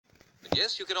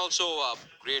Yes, you can also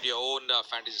create your own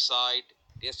fantasy site,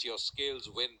 test your skills,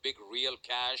 win big real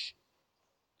cash.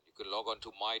 You can log on to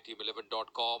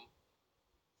myteam11.com.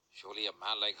 Surely a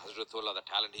man like Hazratullah, the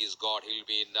talent he's got, he'll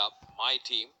be in my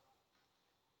team.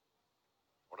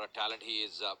 What a talent he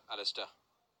is, Alistair.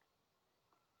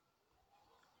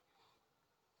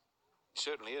 He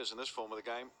certainly is in this form of the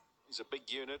game. He's a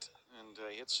big unit and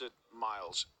he hits it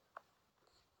miles.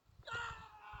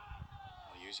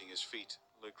 Using his feet,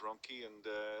 Luke Ronke, and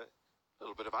a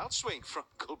little bit of outswing from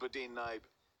Gulbuddin Naib.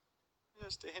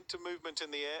 Just a hint of movement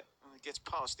in the air, and it gets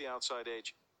past the outside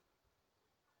edge.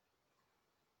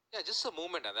 Yeah, just a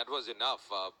movement, and that was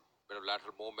enough. Bit of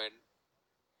lateral movement.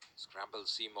 Scramble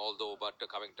seam, although, but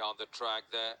coming down the track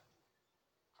there.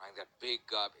 Trying that big,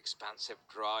 expansive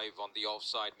drive on the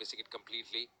offside, missing it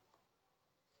completely.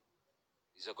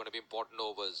 These are going to be important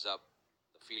overs. The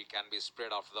field can be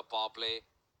spread after the power play.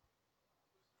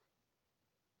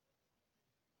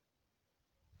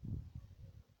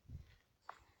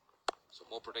 So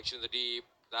more protection in the deep.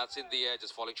 That's in the air,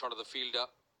 just falling short of the fielder.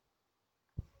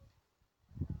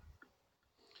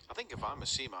 I think if I'm a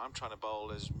seamer, I'm trying to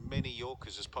bowl as many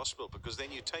Yorkers as possible, because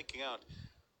then you're taking out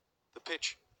the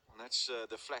pitch, and that's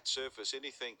the flat surface.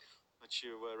 Anything that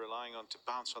you were relying on to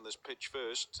bounce on this pitch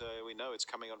first, we know it's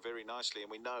coming on very nicely,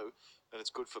 and we know that it's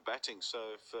good for batting.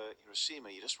 So if you're a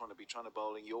seamer, you just want to be trying to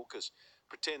bowling Yorkers.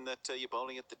 Pretend that you're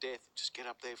bowling at the death. Just get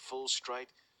up there full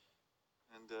straight.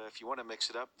 And if you want to mix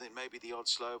it up, then maybe the odd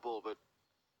slow ball, but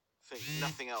think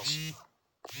nothing else.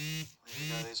 There we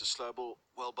go, there's a slow ball,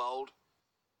 well bowled.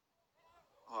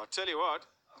 Oh, I'll tell you what,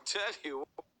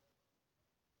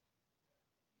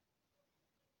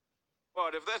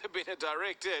 if that had been a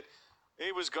direct hit,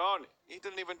 he was gone. He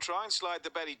didn't even try and slide the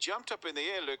bat. He jumped up in the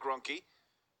air, Luke Ronke.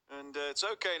 And it's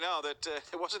okay now that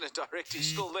there wasn't a direct. He's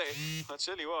still there. I'll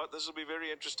tell you what, this will be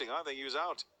very interesting. I think he was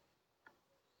out.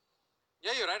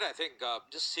 Yeah, you're right. I think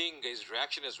just seeing his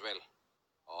reaction as well.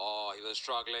 Oh, he was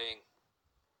struggling.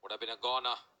 Would have been a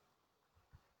goner.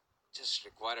 Just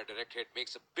require a direct hit.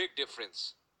 Makes a big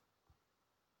difference.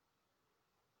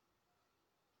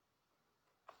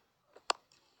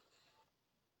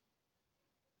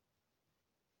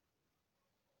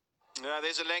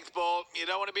 There's a length ball. You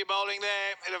don't want to be bowling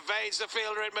there. It evades the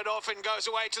fielder in mid-off and goes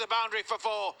away to the boundary for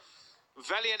 4.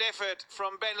 Valiant effort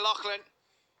from Ben Loughlin.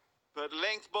 But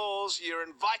length balls, you're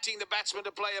inviting the batsman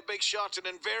to play a big shot, and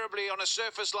invariably on a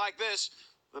surface like this,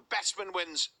 the batsman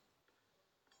wins.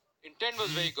 Intent was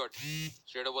very good.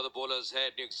 Straight over the bowler's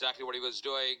head, knew exactly what he was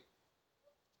doing.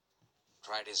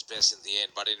 Tried his best in the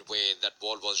end, but anyway, that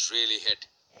ball was really hit.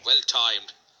 Well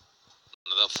timed.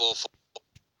 Another 4 for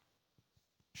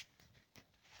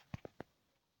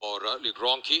Luke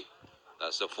Ronke.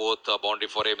 That's the 4th boundary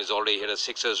for him. He's already hit a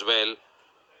 6 as well.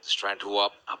 He's trying to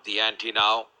up the ante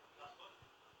now.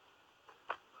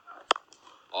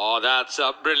 Oh, that's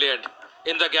brilliant.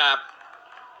 In the gap.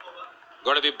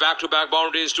 Going to be back-to-back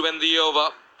boundaries to end the over.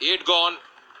 8 gone.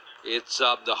 It's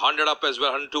the 100 up as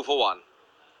well. 102 for 1.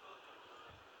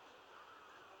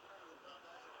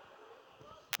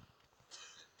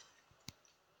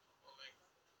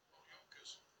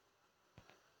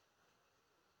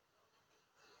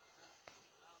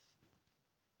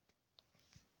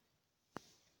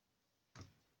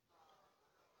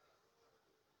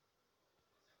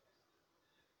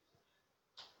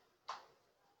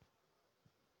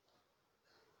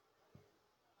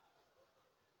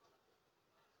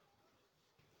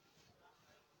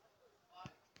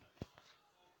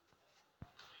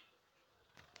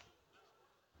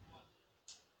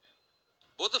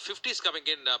 Both the 50s coming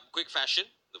in quick fashion.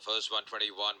 The first one,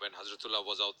 21, when Hazratullah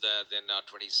was out there. Then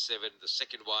 27, the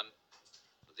second one.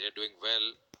 They're doing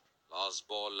well. Last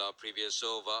ball, previous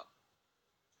over.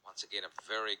 Once again, a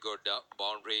very good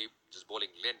boundary. Just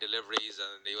bowling lane deliveries,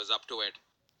 and he was up to it.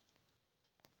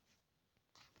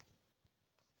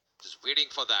 Just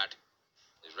waiting for that.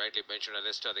 As rightly mentioned,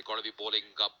 Alistair, they got to be bowling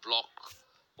block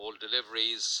ball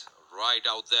deliveries right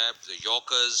out there. The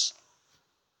Yorkers.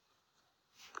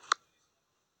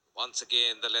 Once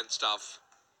again, the length stuff.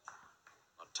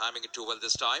 Not timing it too well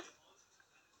this time.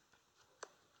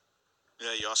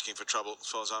 Yeah, you're asking for trouble as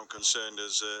far as I'm concerned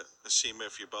as a seamer.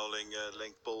 If you're bowling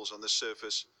length balls on the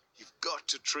surface, you've got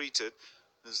to treat it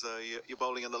as though you're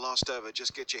bowling in the last over.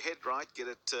 Just get your head right, get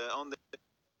it on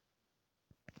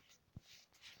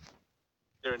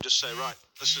there and just say, right,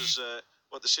 this is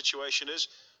what the situation is,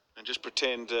 and just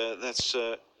pretend that's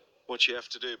what you have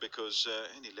to do, because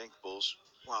any length balls,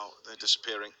 wow, they're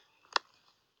disappearing.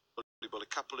 A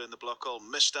couple in the block hole,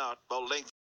 missed out, bowl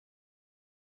length.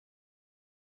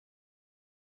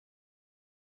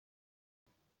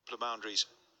 Boundaries.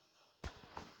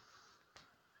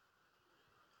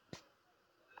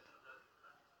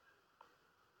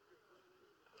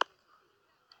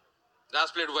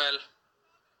 That's played well.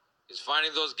 He's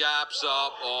finding those gaps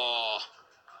up. Oh,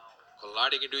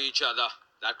 colliding into each other.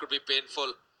 That could be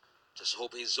painful. Just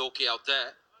hope he's okay out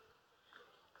there.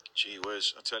 Gee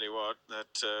whiz, I tell you what,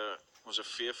 that was a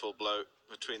fearful blow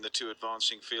between the two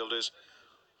advancing fielders.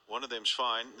 One of them's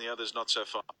fine, the other's not so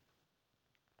fine.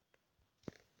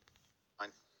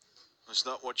 It's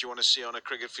not what you want to see on a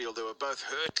cricket field. They were both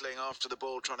hurtling after the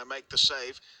ball, trying to make the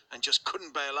save, and just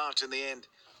couldn't bail out in the end.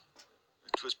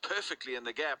 It was perfectly in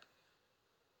the gap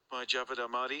by Javed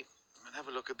Ahmadi. And have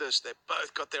a look at this. They've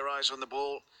both got their eyes on the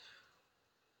ball.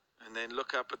 And then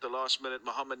look up at the last minute,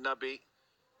 Mohammad Nabi.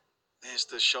 There's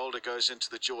the shoulder goes into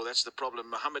the jaw. That's the problem.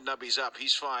 Mohammad Nabi's up.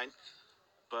 He's fine.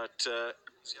 But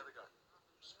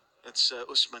it's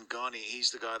Usman Ghani.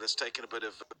 He's the guy that's taken a bit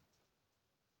of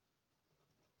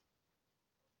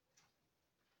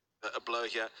a blow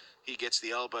here. He gets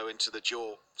the elbow into the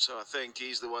jaw. So I think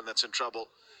he's the one that's in trouble.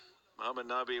 Mohammad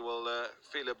Nabi will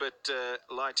feel a bit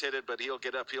lightheaded, but he'll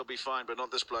get up. He'll be fine, but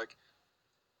not this bloke.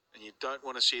 And you don't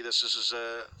want to see this. This is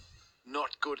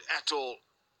not good at all.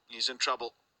 He's in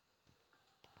trouble.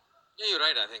 Yeah, you're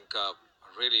right. I think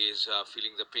really is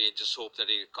feeling the pain. Just hope that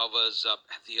he recovers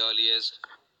at the earliest.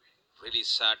 Really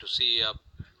sad to see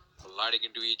colliding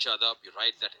into each other. You're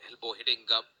right, that elbow hitting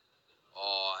up.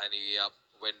 Oh, and he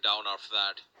went down after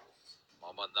that.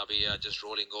 Mohammad Nabi just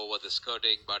rolling over the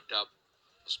skirting, but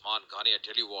Usman Ghani, I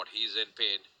tell you what, he's in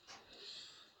pain.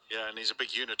 Yeah, and he's a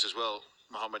big unit as well,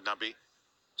 Mohammad Nabi.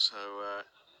 So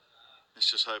let's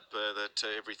just hope that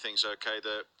everything's okay.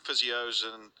 The physios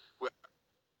and we're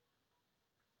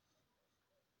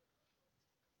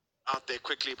out there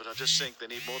quickly, but I just think they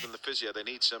need more than the physio. They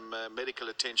need some medical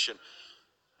attention.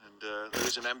 And there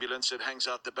is an ambulance that hangs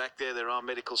out the back there. There are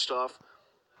medical staff.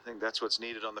 I think that's what's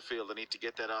needed on the field. They need to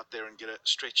get that out there and get a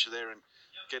stretcher there and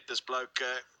get this bloke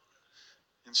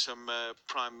in some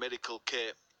prime medical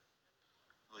care.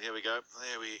 Well, here we go.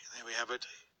 There we have it.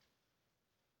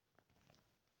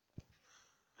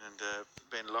 And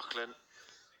Ben Loughlin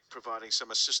providing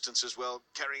some assistance as well,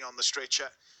 carrying on the stretcher.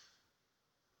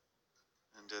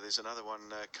 And there's another one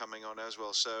coming on as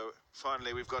well. So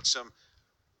finally, we've got some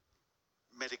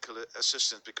medical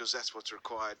assistance because that's what's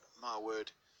required. My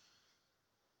word.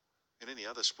 In any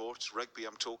other sports, rugby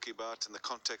I'm talking about, and the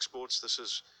contact sports, this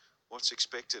is what's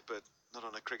expected, but not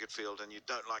on a cricket field, and you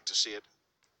don't like to see it.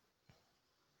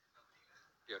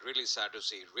 Yeah, really sad to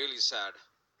see. Really sad.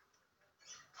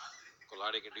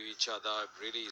 Colliding into each other. Really